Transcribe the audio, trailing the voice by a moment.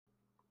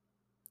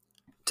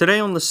Today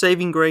on the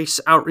Saving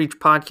Grace Outreach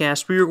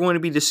Podcast, we are going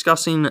to be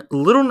discussing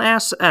Lil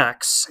Nas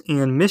X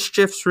and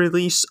Mischief's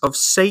release of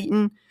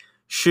Satan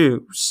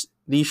shoes.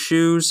 These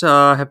shoes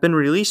have been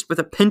released with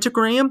a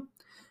pentagram,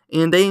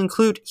 and they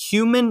include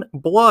human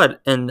blood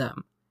in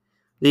them.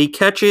 The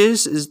catch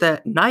is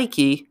that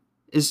Nike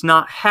is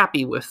not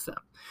happy with them.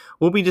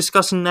 We'll be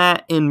discussing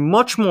that and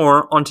much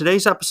more on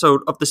today's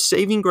episode of the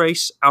Saving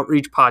Grace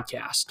Outreach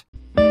Podcast.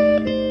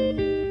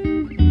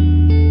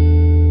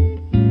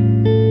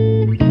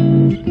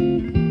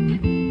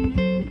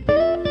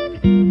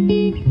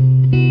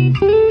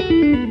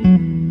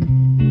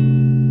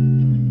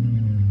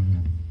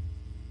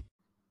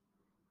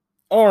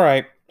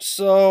 Alright,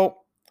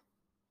 so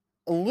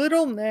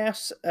Lil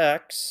Nas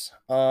X,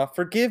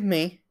 forgive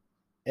me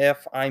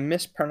if I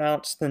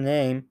mispronounce the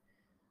name.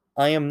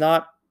 I am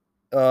not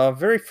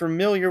very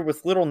familiar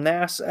with Lil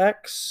Nas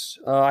X,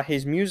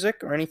 his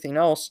music, or anything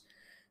else.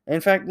 In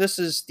fact, this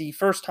is the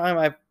first time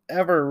I've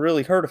ever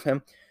really heard of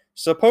him.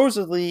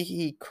 Supposedly,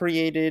 he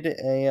created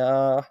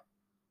a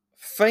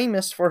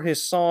famous for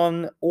his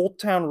song Old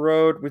Town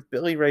Road with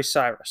Billy Ray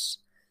Cyrus.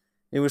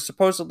 It was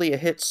supposedly a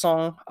hit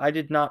song. I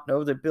did not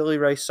know that Billy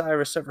Ray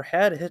Cyrus ever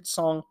had a hit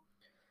song,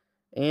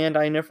 and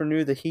I never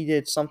knew that he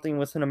did something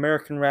with an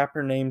American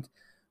rapper named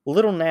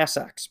Lil Nas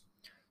X.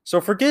 So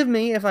forgive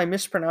me if I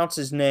mispronounce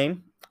his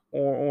name,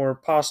 or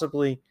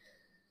possibly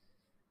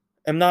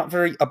am not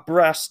very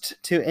abreast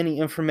to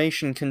any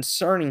information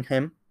concerning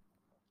him.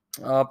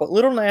 But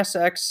Lil Nas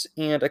X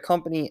and a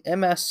company,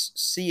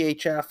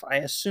 MSCHF, I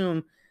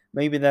assume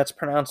maybe that's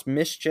pronounced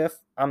Mischief,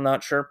 I'm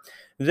not sure.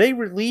 They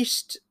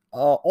released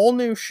all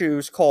new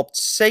shoes called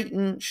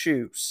Satan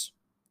shoes.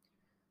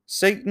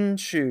 Satan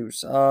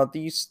shoes.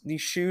 These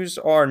shoes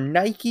are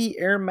Nike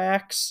Air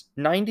Max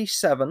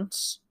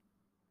 97s.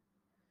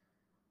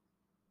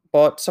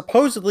 But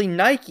supposedly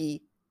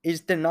Nike is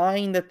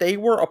denying that they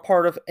were a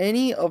part of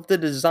any of the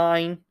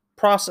design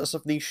process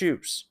of these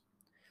shoes.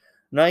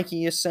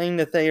 Nike is saying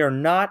that they are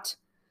not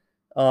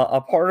a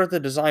part of the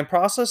design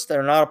process.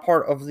 They're not a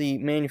part of the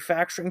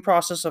manufacturing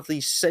process of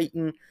these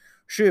Satan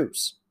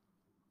shoes.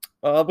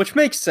 Which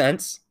makes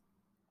sense.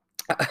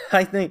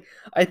 I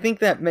think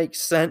that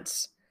makes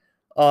sense.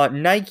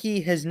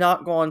 Nike has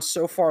not gone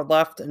so far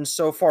left and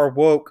so far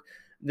woke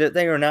that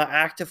they are now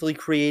actively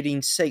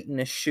creating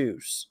Satanist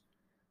shoes.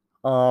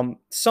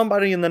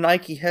 Somebody in the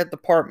Nike head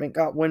department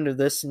got wind of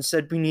this and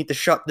said, we need to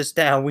shut this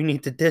down. We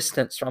need to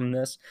distance from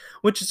this,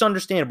 which is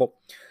understandable.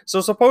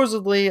 So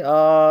supposedly,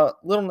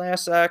 Lil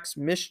Nas X,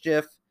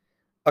 Mischief,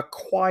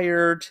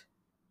 acquired,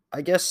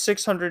 I guess,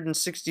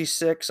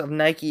 666 of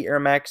Nike Air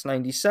Max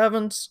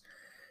 97s,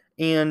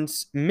 and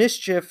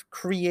Mischief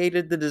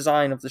created the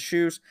design of the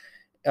shoes.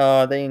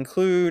 They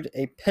include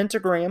a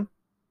pentagram.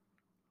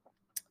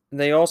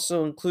 They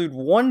also include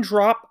 1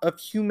 drop of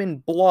human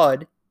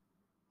blood,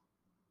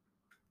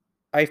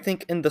 I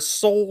think, in the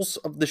soles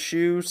of the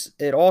shoes.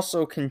 It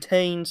also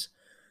contains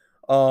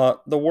the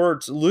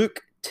words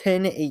Luke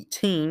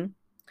 10:18,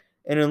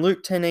 and in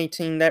Luke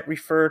 10:18 that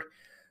referred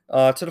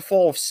to the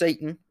fall of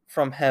Satan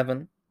from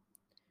heaven.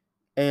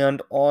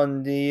 And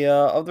on the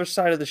other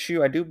side of the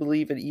shoe, I do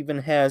believe it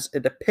even has a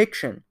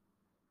depiction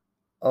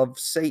of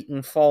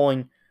Satan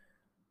falling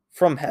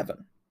from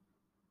heaven.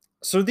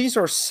 So these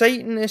are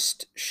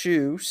Satanist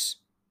shoes.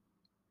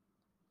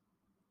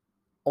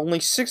 Only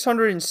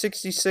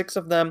 666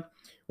 of them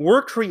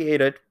were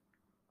created,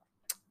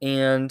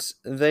 and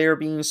they are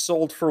being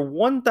sold for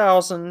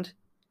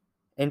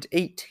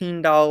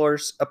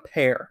 $1,018 a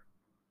pair.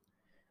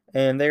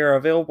 And they are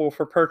available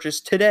for purchase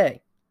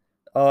today.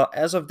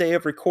 As of day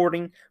of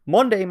recording,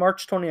 Monday,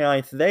 March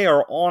 29th, they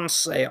are on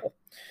sale.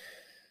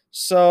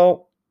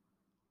 So,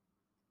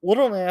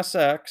 Lil Nas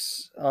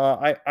X,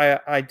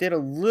 I did a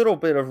little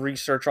bit of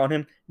research on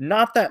him.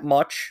 Not that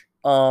much,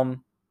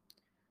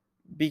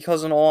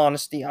 because in all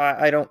honesty,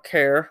 I don't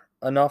care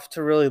enough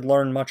to really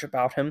learn much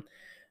about him.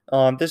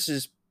 This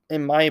is,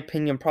 in my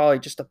opinion, probably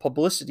just a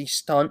publicity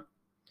stunt.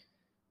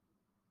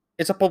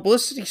 It's a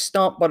publicity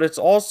stunt, but it's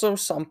also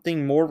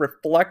something more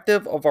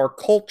reflective of our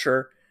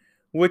culture,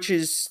 which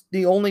is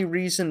the only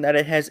reason that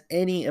it has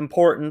any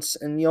importance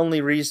and the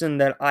only reason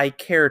that I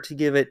care to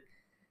give it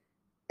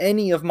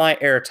any of my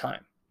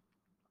airtime.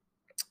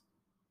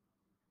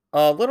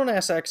 Lil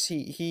Nas X,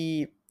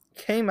 he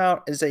came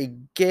out as a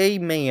gay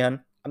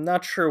man. I'm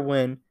not sure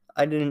when.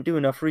 I didn't do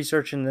enough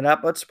research into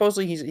that, but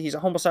supposedly he's a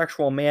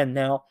homosexual man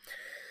now.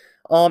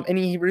 And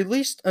he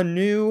released a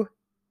new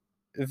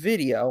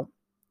video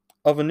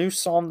of a new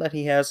song that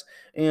he has,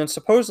 and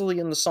supposedly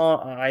in the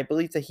song, I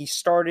believe that he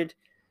started,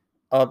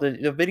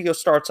 the video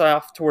starts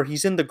off to where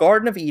he's in the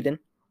Garden of Eden,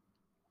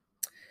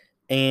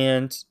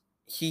 and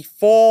he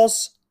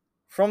falls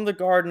from the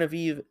Garden of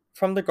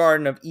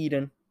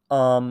Eden,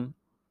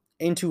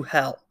 into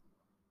hell.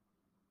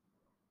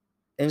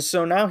 And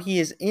so now he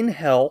is in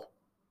hell,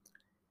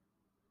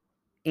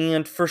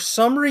 and for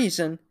some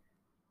reason,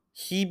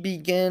 he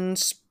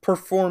begins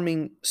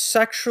performing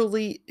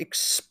sexually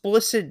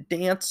explicit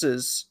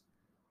dances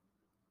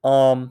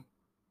on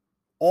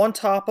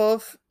top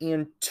of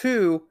and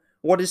to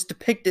what is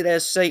depicted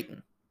as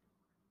Satan.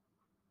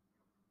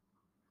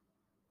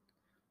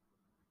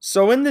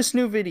 So in this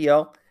new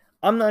video,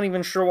 I'm not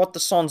even sure what the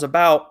song's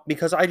about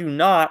because I do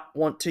not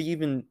want to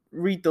even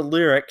read the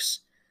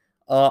lyrics.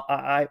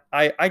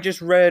 I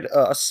just read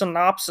a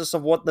synopsis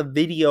of what the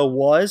video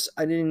was.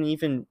 I didn't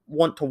even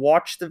want to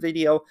watch the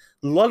video,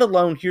 let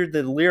alone hear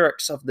the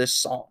lyrics of this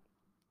song.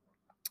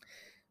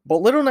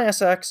 But Little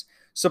Nas X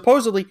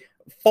supposedly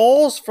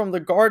falls from the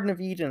Garden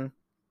of Eden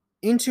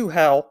into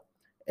hell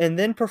and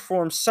then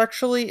performs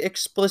sexually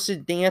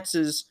explicit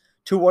dances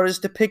to what is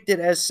depicted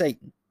as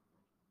Satan.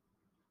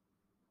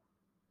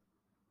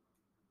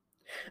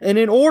 And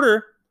in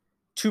order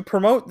to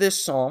promote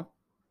this song,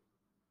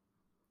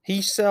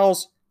 he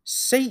sells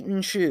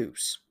Satan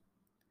shoes.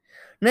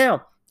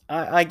 Now,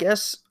 I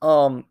guess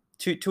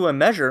to a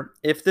measure,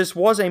 if this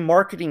was a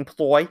marketing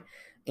ploy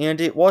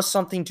and it was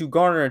something to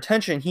garner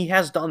attention, he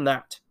has done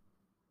that.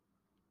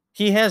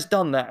 He has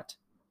done that.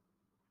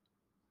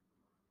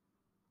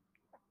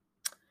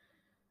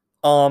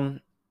 Um,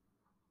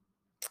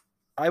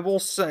 I will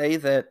say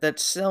that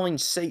selling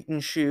Satan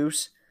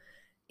shoes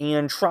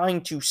and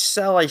trying to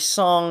sell a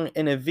song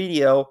in a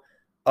video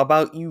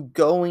about you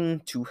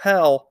going to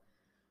hell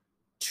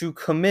to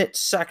commit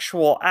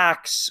sexual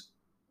acts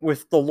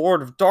with the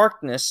Lord of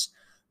Darkness,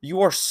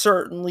 you are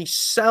certainly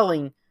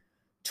selling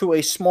to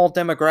a small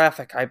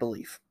demographic, I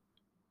believe.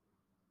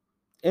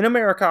 In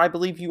America, I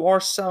believe you are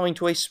selling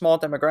to a small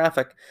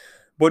demographic.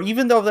 But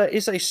even though that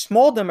is a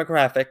small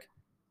demographic,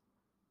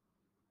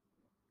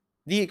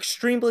 the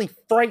extremely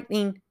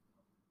frightening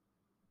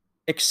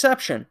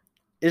exception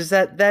is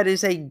that that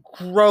is a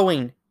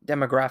growing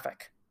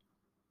demographic.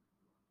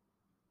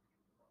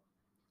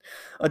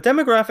 A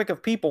demographic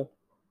of people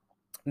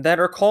that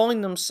are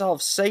calling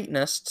themselves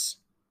Satanists,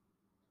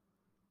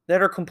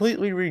 that are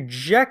completely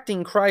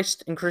rejecting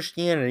Christ and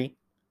Christianity,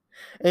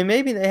 and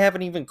maybe they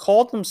haven't even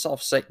called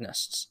themselves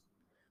Satanists,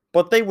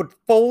 but they would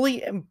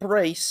fully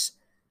embrace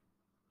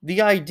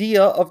the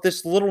idea of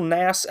this Little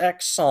Nas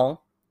X song,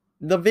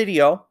 the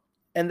video,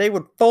 and they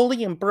would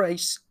fully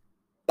embrace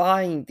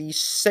buying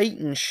these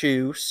Satan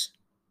shoes.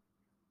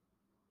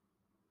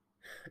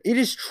 It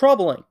is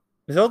troubling.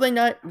 Though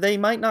they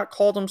might not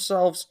call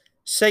themselves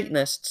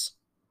Satanists,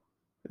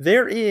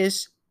 there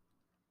is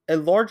a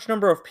large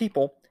number of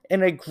people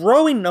and a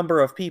growing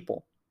number of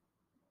people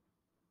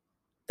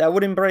that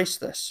would embrace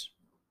this.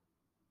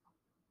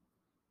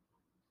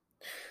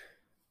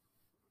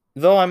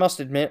 Though I must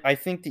admit, I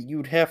think that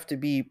you'd have to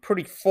be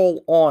pretty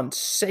full on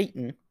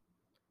Satan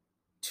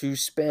to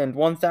spend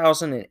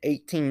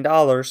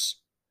 $1,018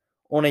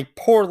 on a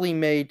poorly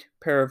made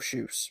pair of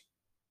shoes.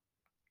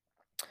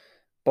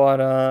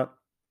 But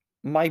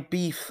my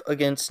beef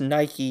against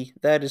Nike,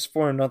 that is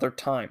for another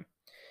time.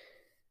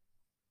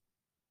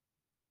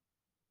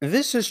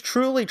 This is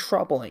truly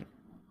troubling.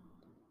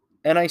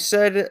 And I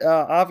said,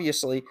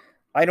 obviously,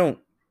 I don't,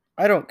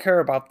 I don't care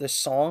about this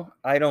song.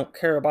 I don't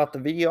care about the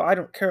video. I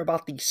don't care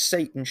about these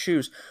Satan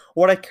shoes.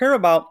 What I care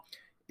about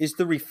is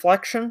the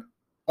reflection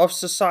of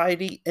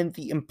society and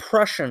the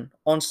impression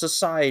on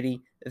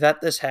society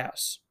that this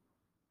has.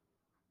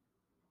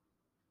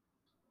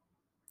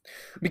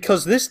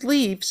 Because this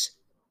leaves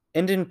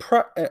an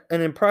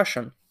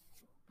impression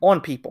on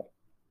people.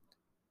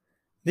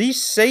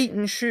 These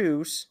Satan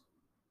shoes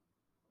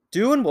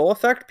do and will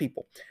affect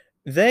people.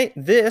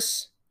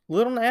 This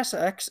Little Nas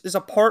X is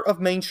a part of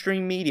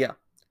mainstream media.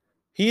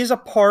 He is a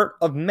part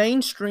of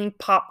mainstream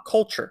pop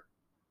culture.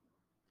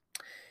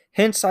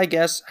 Hence, I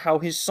guess, how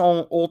his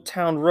song Old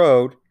Town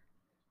Road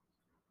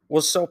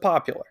was so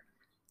popular.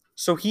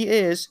 So he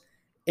is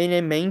in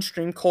a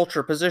mainstream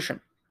culture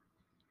position.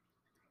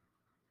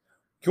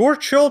 Your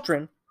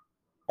children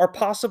are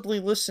possibly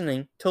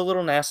listening to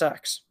Little Nas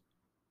X.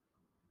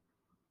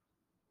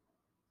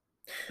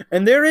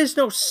 And there is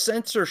no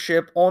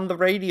censorship on the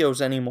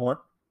radios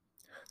anymore.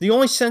 The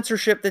only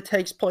censorship that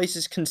takes place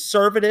is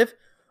conservative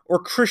or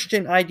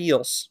Christian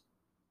ideals.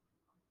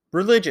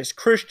 Religious,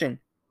 Christian,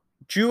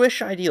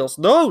 Jewish ideals.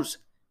 Those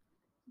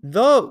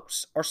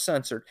are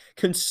censored.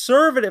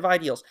 Conservative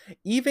ideals,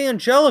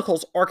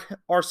 evangelicals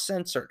are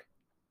censored.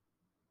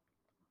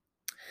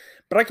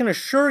 But I can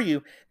assure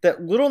you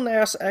that Little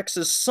Nas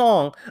X's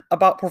song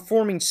about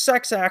performing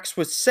sex acts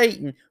with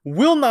Satan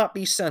will not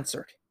be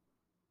censored.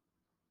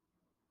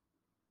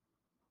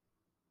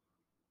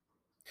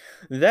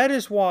 That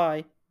is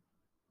why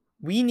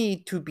we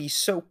need to be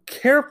so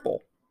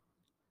careful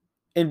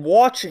in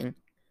watching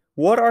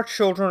what our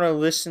children are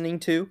listening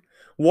to,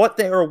 what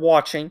they are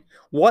watching,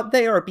 what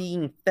they are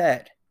being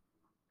fed.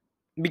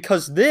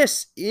 Because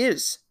this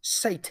is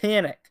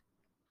satanic.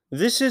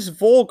 This is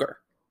vulgar.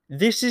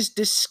 This is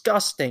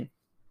disgusting.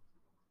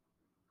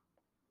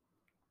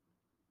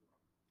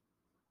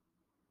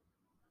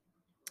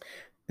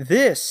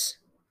 This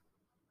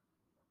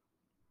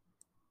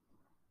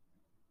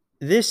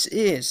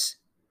is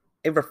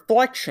a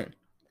reflection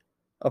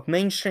of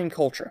mainstream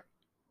culture.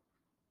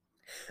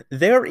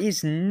 There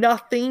is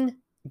nothing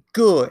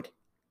good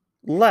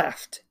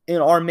left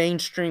in our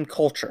mainstream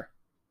culture.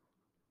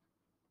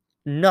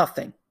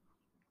 Nothing.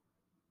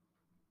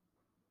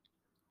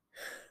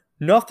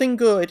 Nothing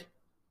good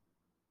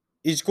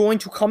is going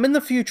to come in the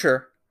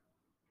future,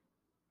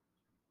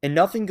 and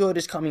nothing good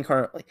is coming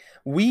currently.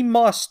 We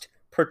must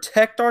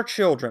protect our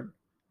children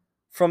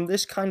from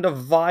this kind of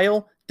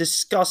vile,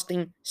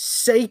 disgusting,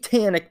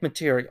 satanic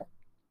material.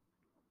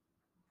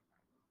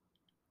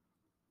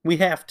 We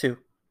have to.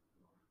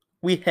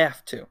 We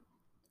have to.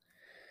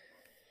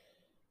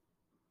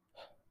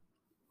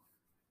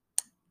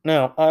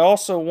 Now, I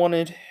also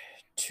wanted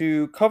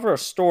to cover a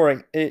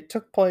story. It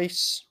took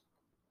place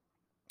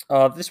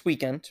this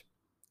weekend.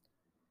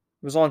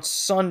 It was on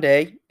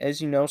Sunday.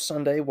 As you know,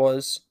 Sunday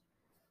was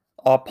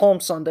Palm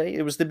Sunday.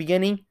 It was the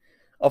beginning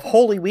of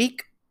Holy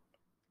Week.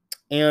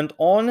 And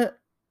on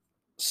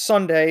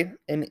Sunday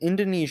in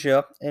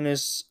Indonesia,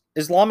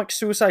 Islamic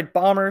suicide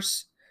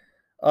bombers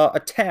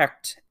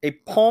attacked a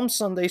Palm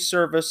Sunday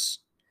service,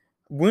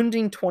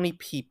 wounding 20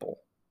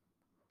 people.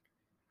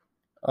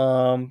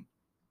 Um,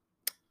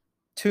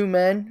 Two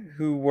men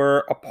who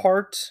were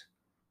apart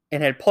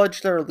and had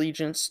pledged their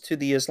allegiance to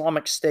the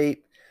Islamic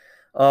State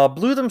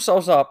blew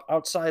themselves up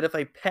outside of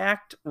a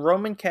packed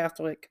Roman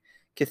Catholic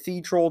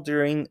cathedral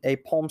during a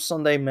Palm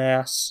Sunday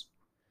Mass,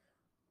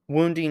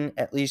 wounding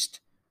at least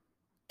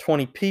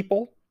 20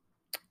 people.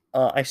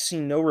 I see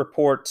no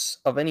reports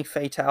of any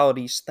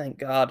fatalities, thank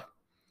God.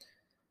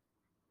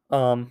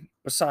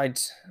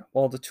 Besides,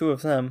 well, the two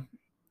of them,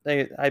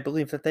 I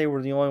believe that they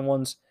were the only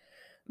ones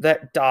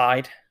that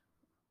died.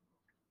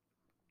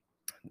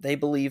 They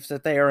believe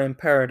that they are in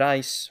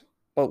paradise,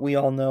 but we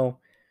all know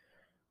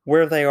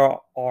where they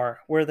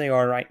where they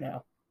are right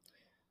now.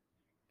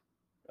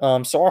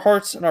 So our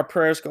hearts and our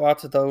prayers go out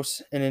to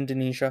those in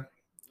Indonesia,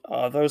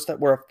 those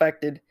that were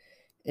affected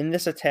in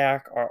this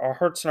attack. Our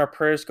hearts and our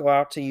prayers go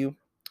out to you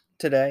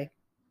today.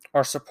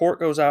 Our support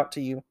goes out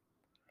to you.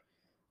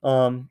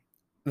 Um,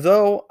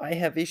 though I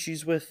have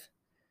issues with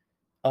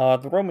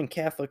the Roman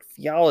Catholic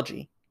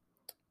theology,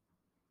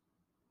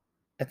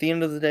 at the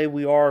end of the day,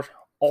 we are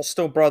all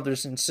still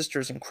brothers and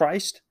sisters in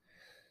Christ.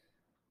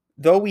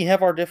 Though we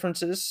have our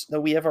differences, though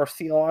we have our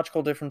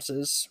theological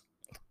differences,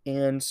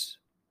 and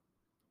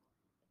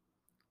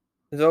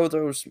though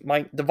those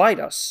might divide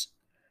us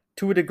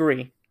to a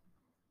degree,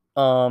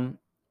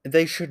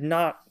 they should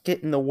not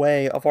get in the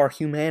way of our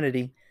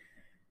humanity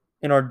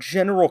and our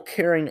general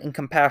caring and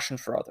compassion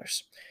for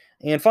others.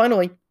 And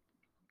finally,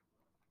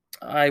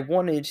 I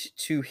wanted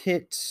to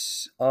hit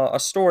a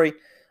story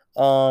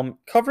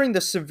covering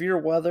the severe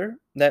weather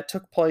that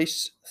took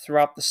place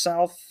throughout the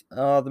South,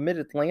 the Mid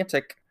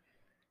Atlantic,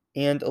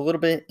 and a little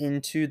bit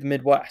into the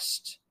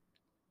Midwest.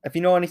 If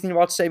you know anything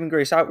about Saving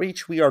Grace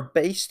Outreach, we are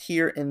based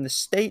here in the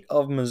state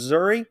of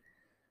Missouri.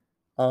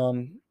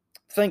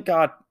 Thank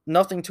God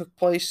nothing took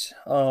place.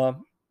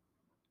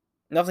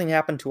 Nothing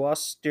happened to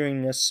us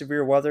during this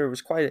severe weather. It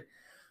was quite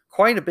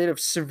a bit of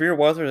severe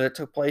weather that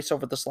took place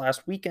over this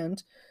last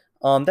weekend.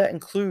 That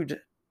included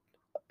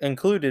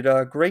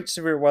great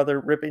severe weather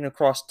ripping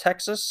across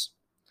Texas.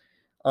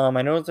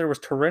 I know that there was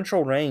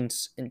torrential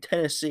rains in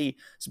Tennessee,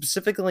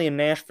 specifically in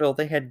Nashville.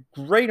 They had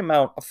great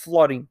amount of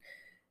flooding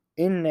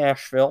in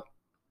Nashville.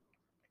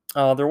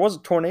 There was a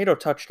tornado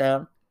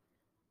touchdown,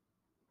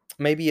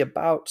 maybe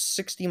about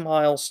 60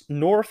 miles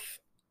north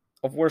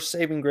of where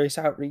Saving Grace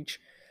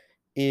Outreach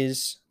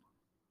is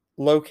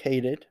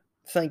located.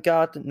 Thank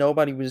God that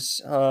nobody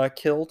was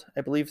killed.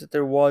 I believe that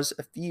there was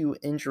a few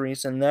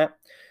injuries in that.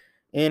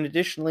 And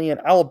additionally, in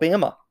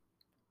Alabama,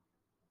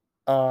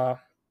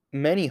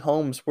 many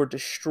homes were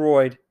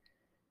destroyed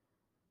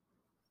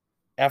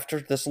after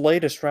this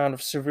latest round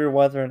of severe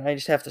weather. And I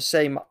just have to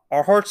say,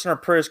 our hearts and our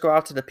prayers go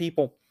out to the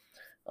people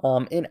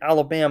in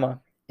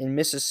Alabama, in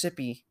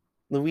Mississippi,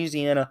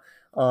 Louisiana,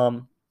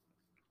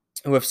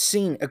 who have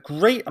seen a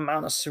great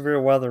amount of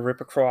severe weather rip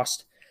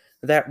across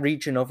that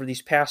region over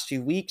these past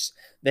few weeks.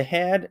 They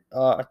had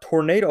a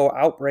tornado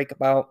outbreak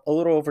about a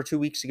little over 2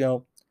 weeks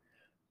ago.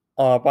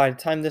 By the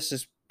time this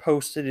is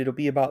posted, it'll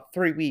be about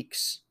 3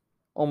 weeks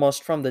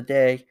almost from the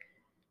day.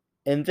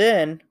 And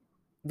then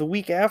the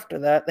week after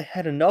that, they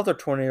had another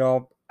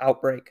tornado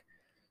outbreak.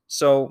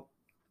 So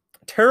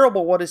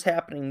terrible what is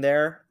happening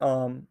there.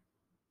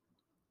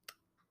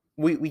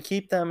 We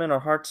keep them in our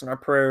hearts and our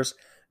prayers,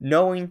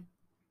 knowing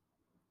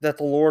that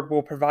the Lord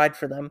will provide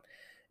for them.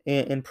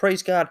 And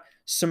praise God,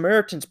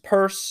 Samaritan's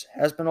Purse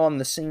has been on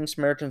the scene.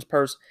 Samaritan's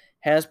Purse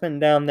has been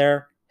down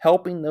there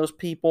helping those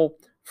people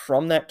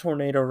from that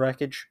tornado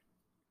wreckage.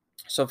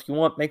 So if you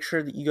want, make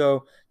sure that you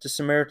go to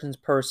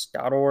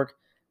SamaritansPurse.org.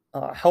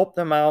 Help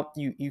them out.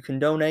 You can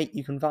donate.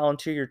 You can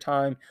volunteer your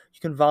time. You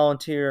can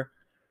volunteer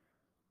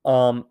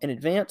in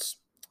advance.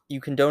 You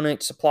can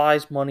donate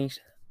supplies, money,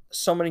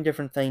 so many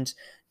different things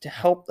to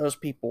help those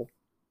people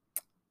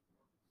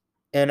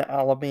in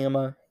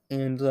Alabama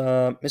and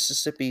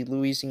Mississippi,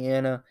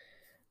 Louisiana.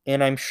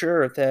 And I'm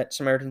sure that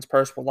Samaritan's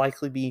Purse will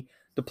likely be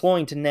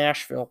deploying to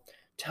Nashville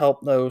to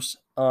help those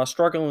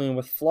struggling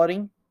with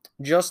flooding.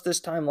 Just this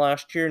time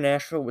last year,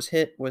 Nashville was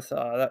hit with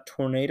that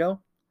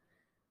tornado.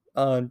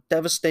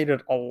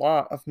 Devastated a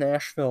lot of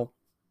Nashville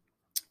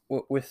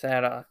with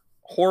that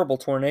horrible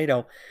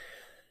tornado.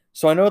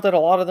 So I know that a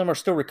lot of them are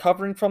still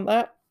recovering from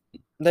that.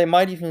 They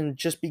might even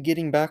just be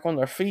getting back on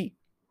their feet,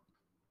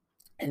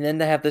 and then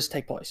to have this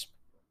take place.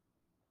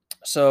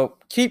 So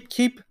keep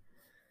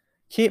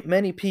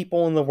many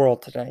people in the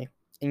world today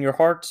in your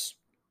hearts,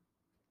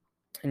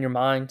 in your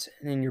minds,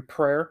 and in your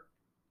prayer.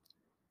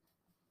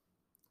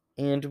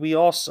 And we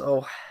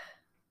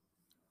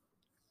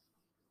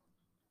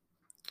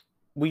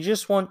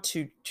just want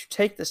to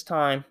take this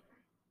time,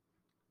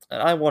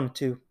 and I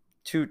wanted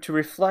to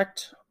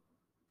reflect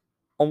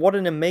on what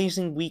an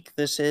amazing week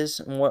this is,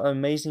 and what an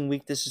amazing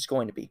week this is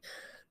going to be.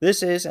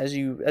 This is, as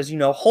you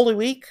know, Holy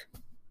Week.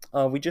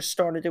 We just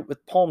started it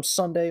with Palm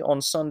Sunday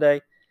on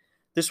Sunday.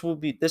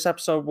 This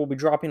episode will be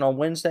dropping on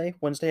Wednesday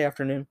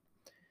afternoon.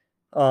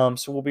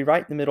 So we'll be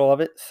right in the middle of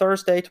it.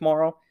 Thursday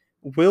tomorrow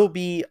will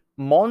be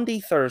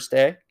Maundy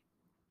Thursday.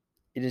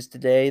 It is the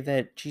day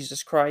that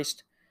Jesus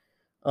Christ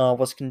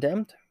was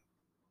condemned.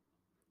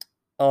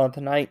 The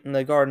night in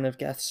the Garden of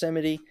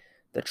Gethsemane,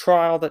 the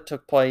trial that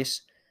took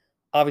place.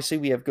 Obviously,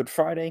 we have Good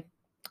Friday.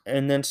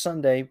 And then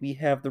Sunday, we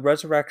have the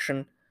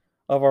resurrection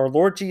of our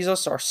Lord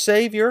Jesus, our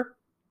Savior,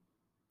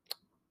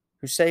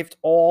 who saved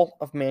all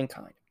of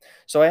mankind.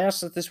 So I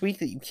ask that this week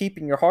that you keep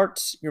in your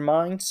hearts, your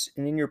minds,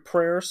 and in your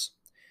prayers,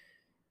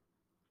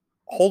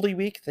 Holy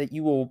Week, that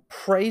you will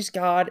praise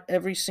God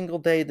every single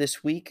day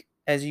this week,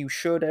 as you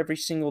should every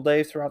single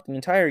day throughout the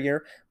entire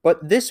year,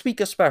 but this week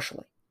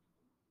especially.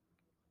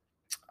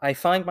 I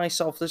find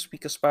myself this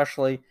week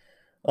especially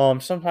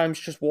sometimes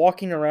just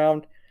walking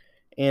around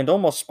and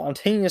almost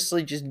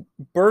spontaneously just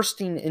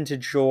bursting into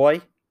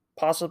joy,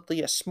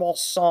 possibly a small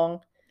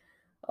song,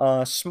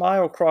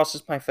 smile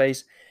crosses my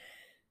face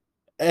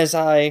as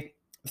I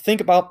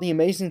think about the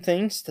amazing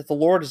things that the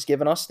Lord has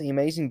given us, the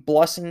amazing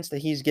blessings that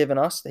He's given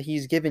us, that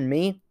He's given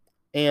me,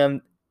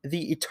 and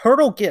the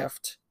eternal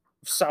gift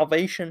of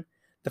salvation,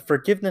 the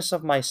forgiveness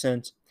of my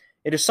sins.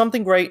 It is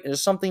something great. It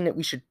is something that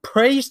we should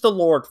praise the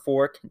Lord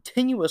for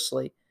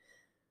continuously,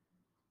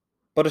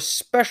 but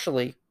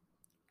especially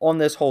on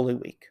this Holy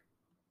Week.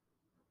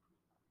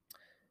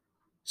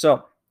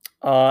 So,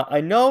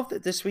 I know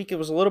that this week it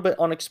was a little bit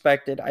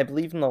unexpected. I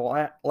believe in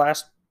the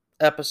last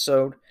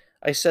episode,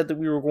 I said that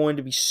we were going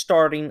to be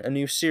starting a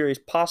new series.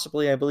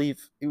 Possibly, I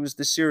believe it was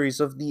the series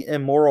of The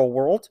Immoral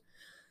World.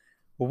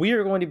 We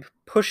are going to be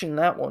pushing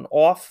that one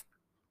off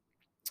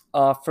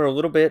for a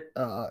little bit,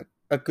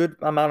 a good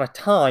amount of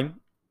time,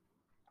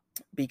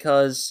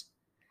 because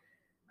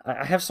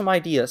I have some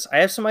ideas. I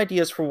have some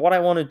ideas for what I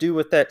want to do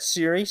with that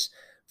series,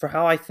 for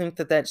how I think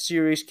that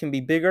series can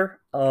be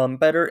bigger,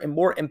 better, and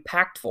more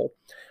impactful,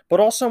 but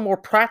also more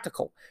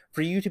practical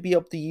for you to be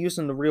able to use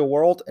in the real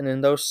world and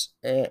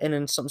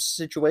in some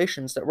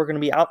situations that we're going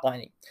to be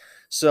outlining.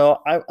 So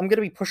I'm going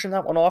to be pushing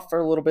that one off for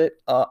a little bit.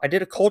 I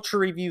did a culture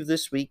review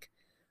this week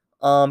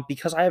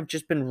because I have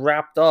just been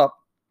wrapped up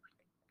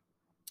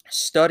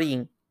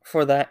studying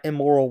for that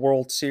Immoral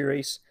World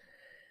series.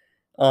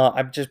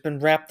 I've just been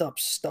wrapped up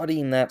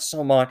studying that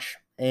so much,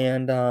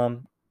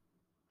 and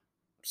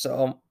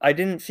so I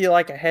didn't feel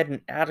like I had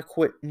an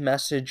adequate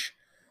message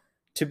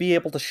to be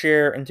able to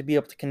share and to be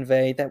able to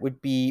convey that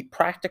would be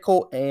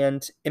practical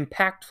and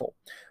impactful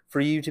for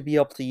you to be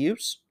able to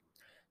use.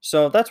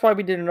 So that's why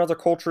we did another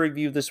culture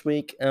review this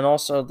week, and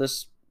also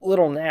this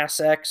little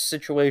NASX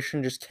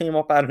situation just came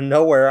up out of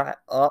nowhere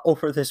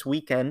over this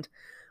weekend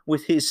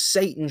with his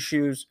Satan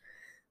shoes,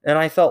 and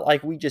I felt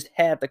like we just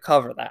had to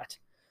cover that.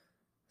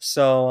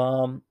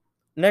 So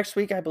next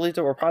week, I believe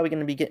that we're probably going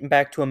to be getting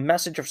back to a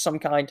message of some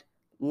kind.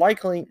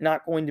 Likely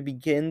not going to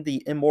begin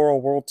the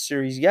Immoral World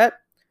series yet,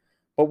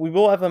 but we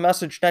will have a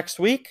message next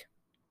week.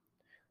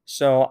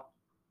 So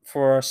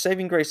for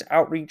Saving Grace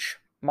Outreach,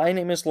 my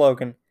name is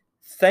Logan.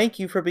 Thank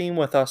you for being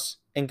with us,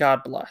 and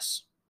God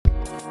bless.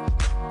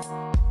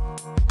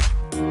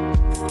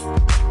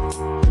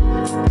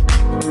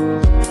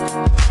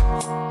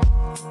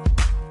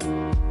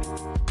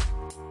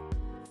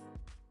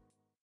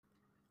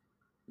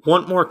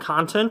 Want more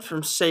content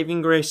from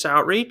Saving Grace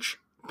Outreach?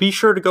 Be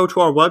sure to go to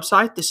our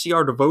website to see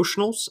our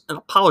devotionals and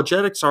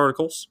apologetics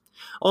articles.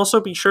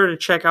 Also, be sure to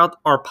check out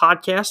our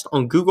podcast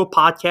on Google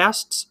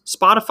Podcasts,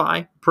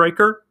 Spotify,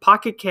 Breaker,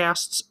 Pocket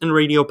Casts, and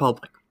Radio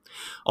Public.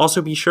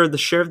 Also, be sure to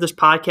share this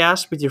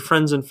podcast with your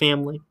friends and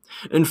family.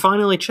 And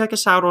finally, check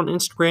us out on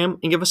Instagram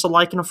and give us a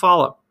like and a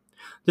follow.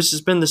 This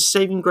has been the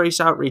Saving Grace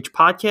Outreach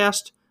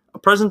podcast, a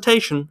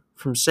presentation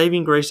from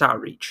Saving Grace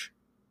Outreach.